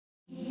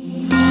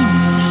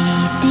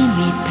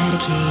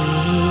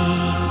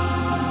perché.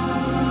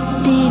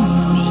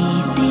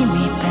 Dimmi,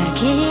 dimmi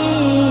perché.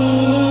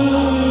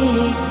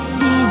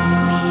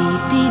 Dimmi,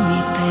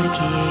 dimmi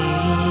perché.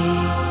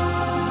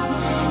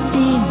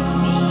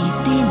 Dimmi,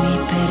 dimmi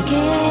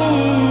perché.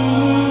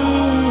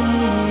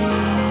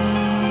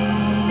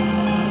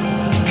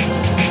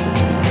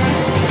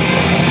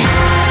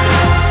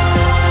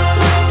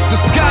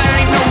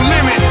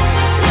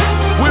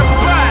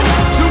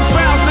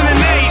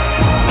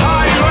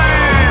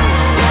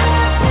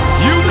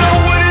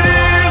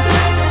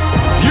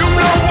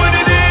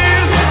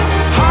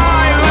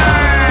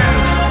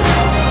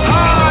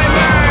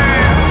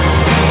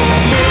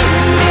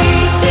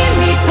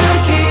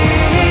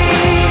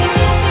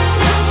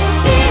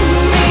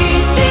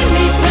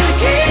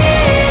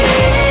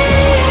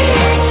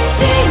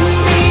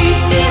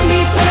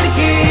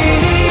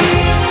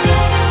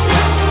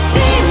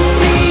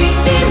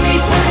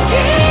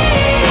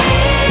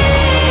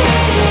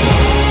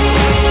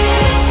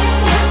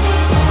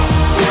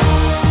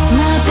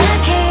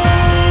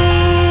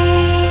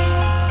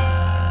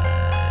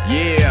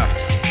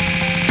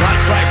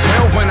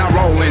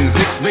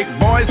 Big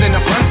boys in the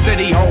front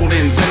steady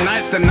holding.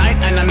 Tonight's the night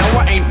and I know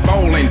I ain't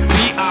bowling.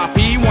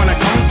 VIP wanna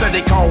come, so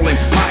they calling.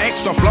 My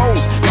extra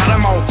flows got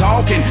them all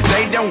talking.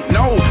 They don't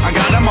know, I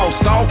got them all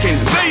stalking.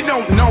 They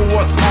don't know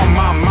what's on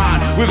my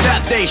mind. With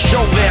that they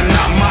show they're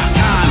not my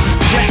kind.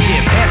 Check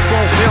it, head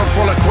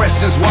full of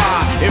questions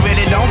why. It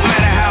really don't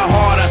matter how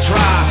hard I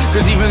try.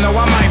 Cause even though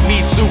I might be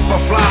super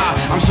fly,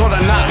 I'm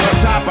sorta not her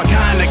type of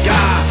kind of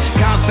guy.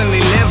 Constantly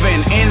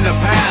living in the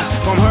past.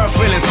 From her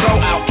feeling so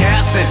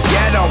outcasted.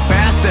 Ghetto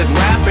bastard,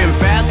 rapping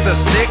faster.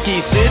 Sticky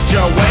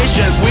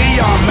situations we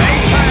are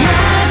making.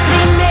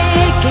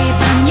 Lacrime che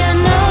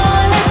bagnano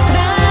le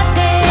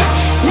strade.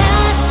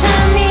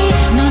 Lasciami,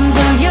 non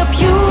voglio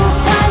più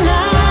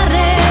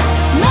parlare.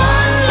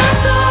 Non lo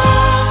so,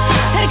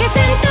 perché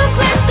sento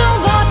questo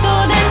vuoto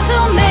dentro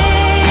me.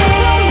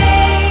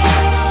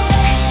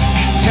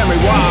 Tell me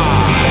why.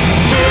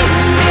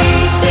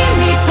 Dimmi,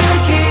 dimmi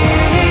perché.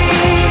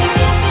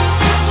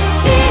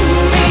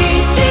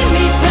 Dimmi,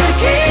 dimmi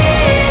perché.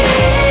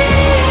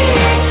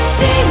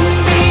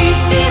 Dimmi,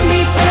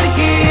 dimmi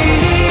perché.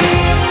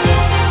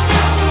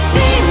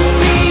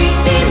 Dimmi,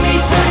 dimmi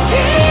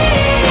perché.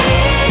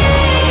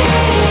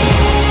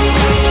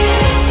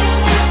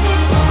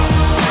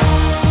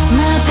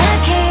 Ma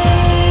perché?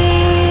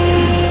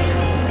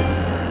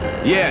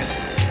 Yes.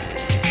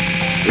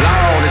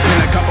 Lord, it's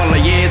been a couple of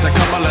years, a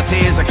couple of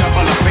tears, a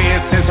couple of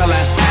fears since I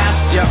last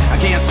asked you. I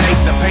can't take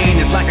the pain,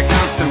 it's like a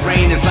constant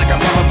rain. It's like I've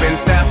never been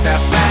stabbed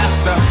that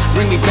faster.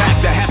 Bring me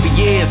back the happy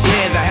years,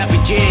 yeah, the happy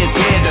cheers,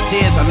 yeah, the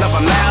tears of love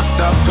and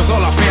laughter. Cause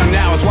all I feel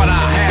now is what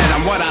I had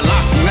and what I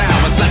lost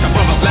now. It's like a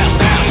brother's last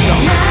after.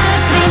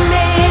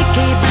 Lacrime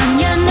che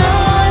bagnano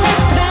le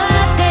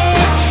strade.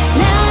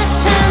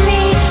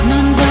 Lasciami,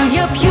 non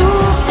voglio più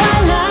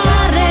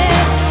parlare.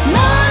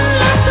 Non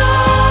lo so,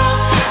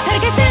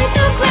 perché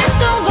sento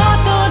questo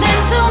vuoto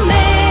dentro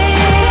me.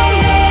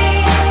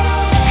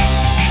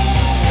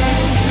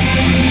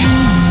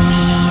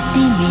 Dimmi,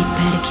 dimmi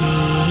perché.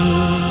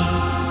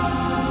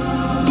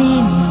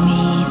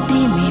 Dimmi,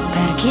 dimmi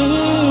perché.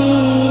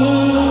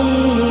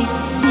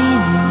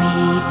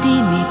 Dimmi,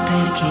 dimmi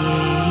perché.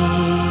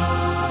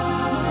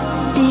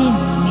 Dimmi.